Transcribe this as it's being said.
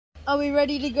Are we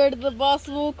ready to go to the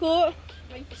basketball court?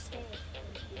 Wait for school.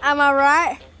 Am I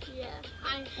right? Yeah.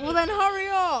 Well then hurry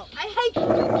up. I hate.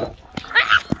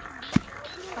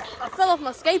 I fell off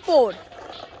my skateboard.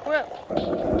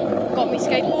 Got me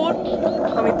skateboard,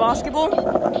 got me basketball,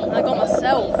 and I got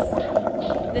myself.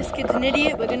 This kid's an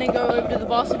idiot. We're gonna go over to the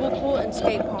basketball court and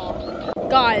skate park.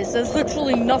 Guys, there's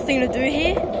literally nothing to do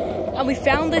here. And we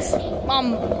found this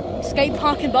skate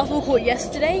park and basketball court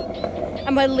yesterday.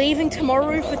 And we're leaving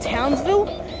tomorrow for Townsville.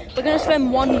 We're gonna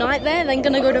spend one night there, then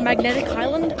gonna go to Magnetic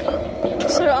Island.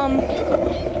 So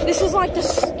this is like the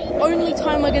only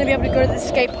time we're gonna be able to go to the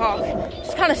skate park.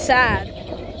 It's kind of sad.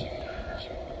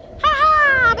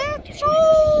 Haha, bitch!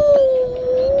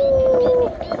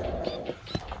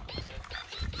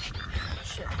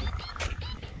 Shit.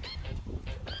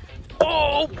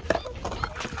 Oh!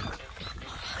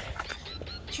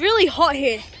 It's really hot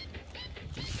here.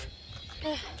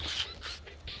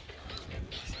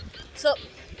 So,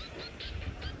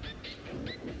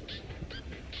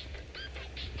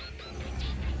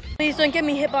 please don't get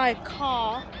me hit by a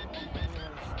car.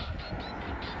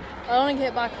 I don't want to get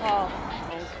hit by a car.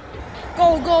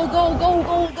 Go, go, go, go,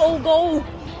 go, go, go!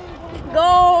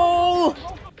 Go!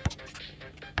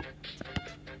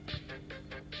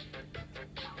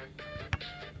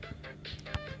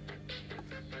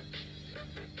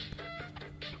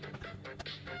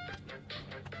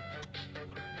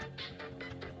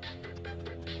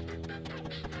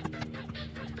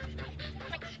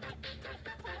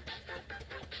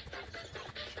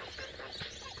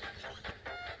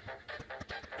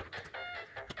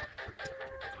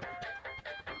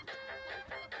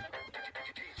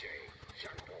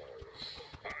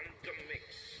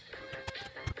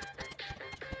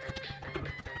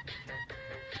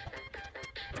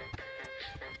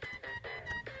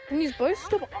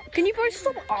 Can you both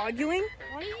stop arguing?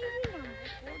 Why are you even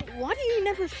recording? Why do you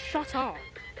never shut up?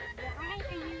 Why are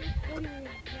you recording?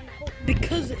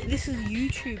 Because this is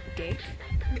YouTube, dick.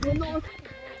 We're not.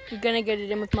 I'm gonna get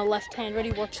it in with my left hand.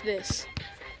 Ready? Watch this.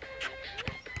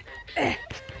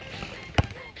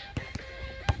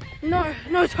 No,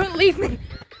 no, don't leave me.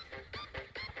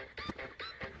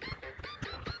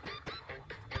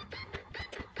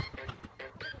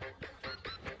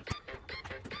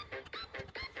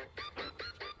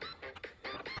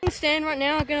 Stan, right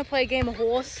now I'm gonna play a game of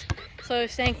horse. So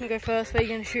Stan can go first. Where are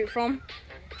you gonna shoot from?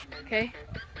 Okay.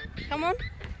 Come on.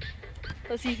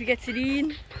 Let's see if he gets it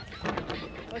in.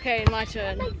 Okay, my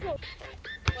turn.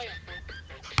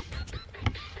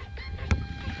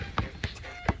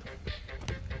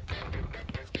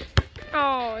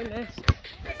 Oh, I missed.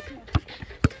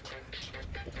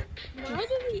 Why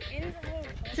do we end the whole?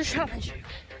 Just shut and shoot.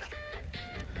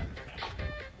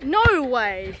 No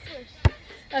way.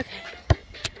 Okay.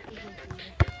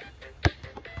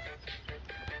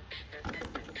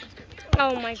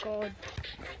 Oh my god.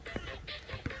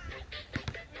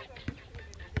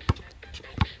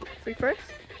 Free first.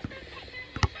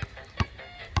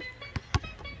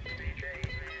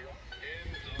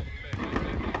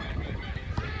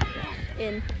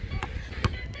 In.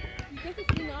 You get this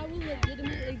thing, I will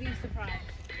legitimately be surprised.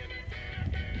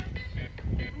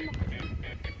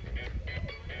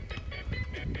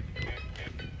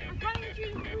 I'm trying to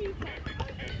shoot a free throw.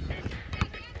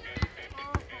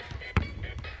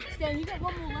 Stan, you got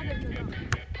one more letter to go.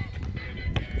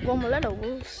 One more letter,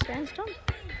 well, Stan's done.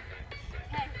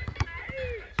 Hey,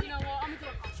 you know what? I'm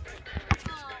gonna do it.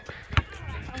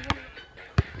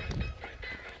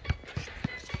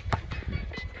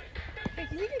 Hey,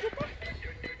 can you get that?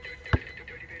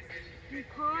 You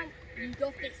can't. You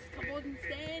got this. Come on,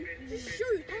 Stan.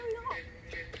 Shoot, hurry up.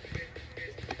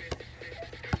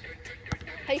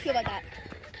 How you feel about that?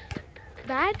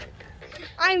 Bad?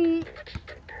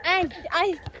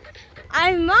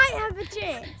 I might have a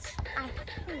chance.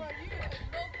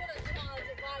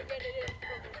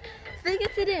 If he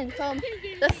gets it in, Tom,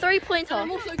 the 3-pointer.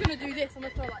 I'm also gonna do this. I'm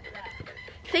gonna throw like that.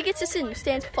 If he gets this in,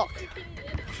 Stan's fucked.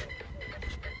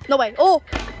 No way. Oh!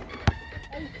 That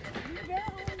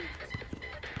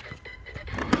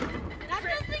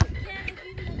doesn't count if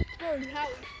you Bro,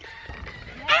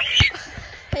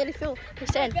 how do you feel? Hey,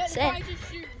 Stan, Stan.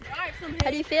 How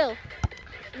do you feel?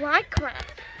 like crap.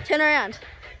 Turn around.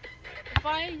 If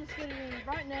I just get it in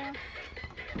right now,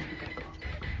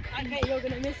 I bet you're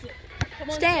gonna miss it. Come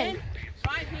on, Stan.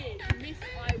 Right here. You miss,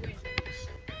 I win.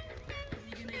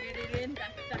 You're gonna get it in.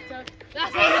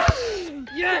 That's it.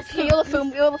 Yes. Okay, you're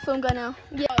the film guy now.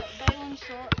 Yeah. Balon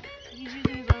shot. He's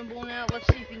using his own ball now. Let's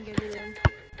see if he can get it in.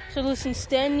 So listen,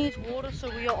 Stan needs water, so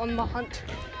we are on the hunt.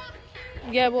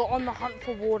 Yeah, we're on the hunt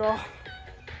for water.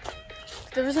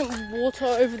 If there isn't water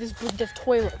over this bridge, there's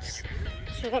toilets.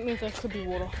 So that means there could be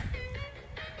water.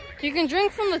 You can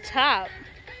drink from the tap.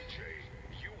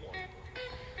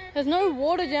 There's no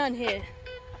water down here.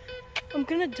 I'm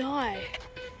gonna die.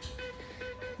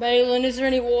 Balin, is there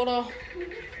any water?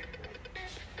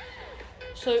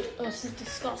 So, oh, this is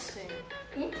disgusting.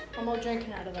 I'm not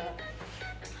drinking out of that.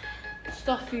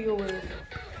 Stuff you're with.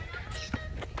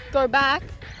 Go back.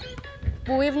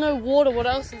 Well, we have no water. What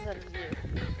else is there to do?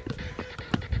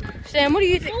 Sam, what do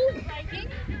you think?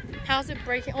 How's it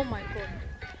breaking? Oh my god.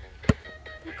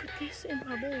 Look at this in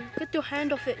my ball. Get your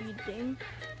hand off it, you ding.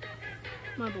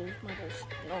 My balls.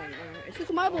 No. Look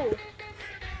at my ball.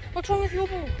 What's wrong with your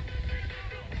ball?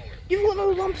 You've got no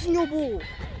lumps in your ball.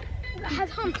 It has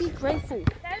humps. Be grateful.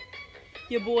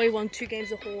 Your boy won 2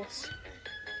 games of horse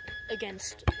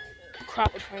against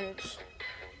crap opponents.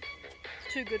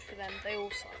 Too good for them. They all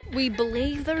suck. We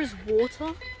believe there is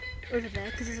water over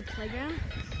there because there's a playground.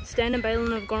 Stan and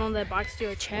Balin have gone on their bikes to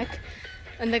go check,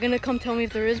 and they're gonna come tell me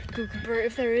if there is. Because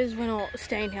if there is, we're not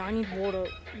staying here. I need water.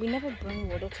 We never bring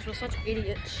water because we're such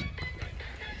idiots.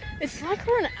 It's like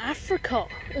we're in Africa.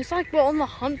 It's like we're on the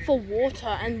hunt for water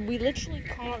and we literally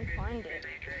can't find it.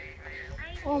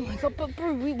 Oh my god, but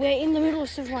bro, we're in the middle of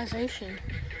civilization.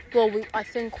 Well,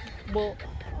 whatever.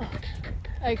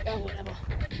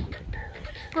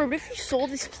 Bro, but if you saw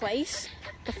this place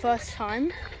the first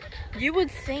time, you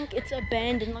would think it's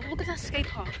abandoned. Like, look at that skate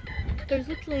park. There's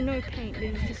literally no paint.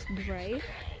 There's just grey.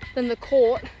 Then the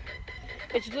court,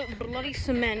 it's bloody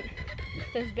cement.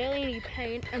 There's barely any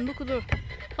paint. And look at the,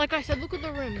 like I said, look at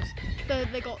the rims.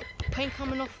 They got paint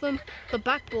coming off them. The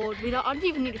backboard, I don't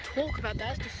even need to talk about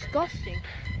that. That's disgusting.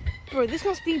 Bro, this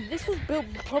was built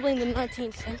probably in the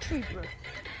 19th century, bro.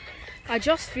 I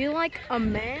just feel like a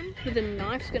man with a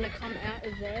knife's gonna come out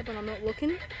of there, but I'm not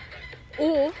looking.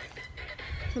 Or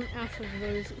come out of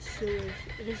those sewers.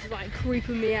 This is like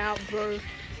creeping me out, bro.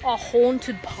 A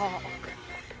haunted park.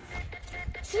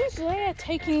 Since they are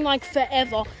taking like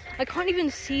forever, I can't even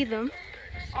see them.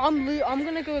 I'm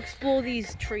gonna go explore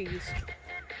these trees.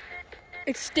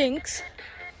 It stinks.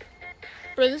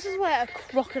 Bro, this is where a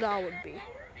crocodile would be.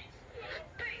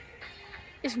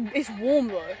 It's warm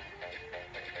though.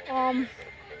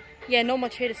 Yeah, not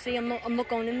much here to see. I'm not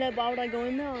going in there. Why would I go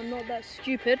in there? I'm not that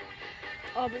stupid.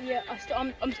 But yeah,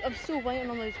 I'm still waiting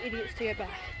on those idiots to get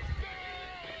back.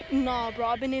 Nah, bro,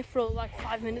 I've been here for like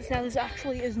 5 minutes now. This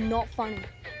actually is not funny.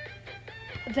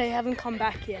 They haven't come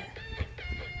back yet.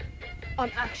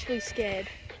 I'm actually scared.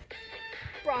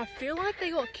 Bro, I feel like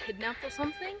they got kidnapped or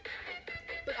something.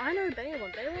 But I know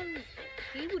Balin.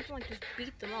 He would like just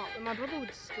beat them up, and my brother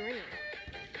would scream.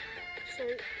 So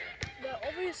they're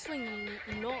obviously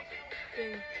not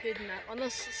being kidnapped,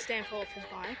 unless Stan fell off his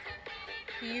bike.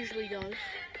 He usually does.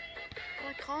 But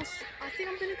I can't. I think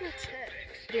I'm gonna go check.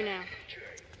 Do now.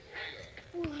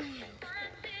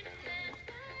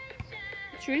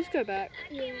 Should we just go back?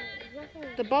 Yeah.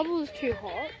 The bubble is too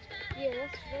hot. Yeah,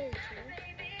 that's very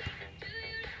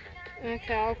true.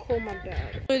 Okay, I'll call my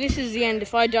dad. So this is the end.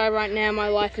 If I die right now, my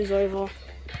life is over.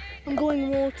 I'm going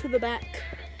more to the back.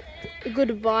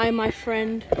 Goodbye, my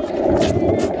friend.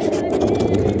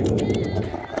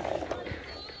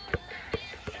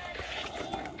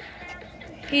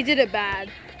 He did it bad.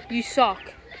 You suck.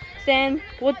 Stan,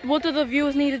 what do the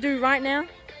viewers need to do right now?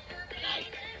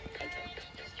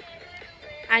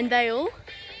 And Dale?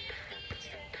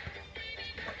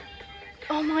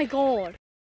 Oh my god.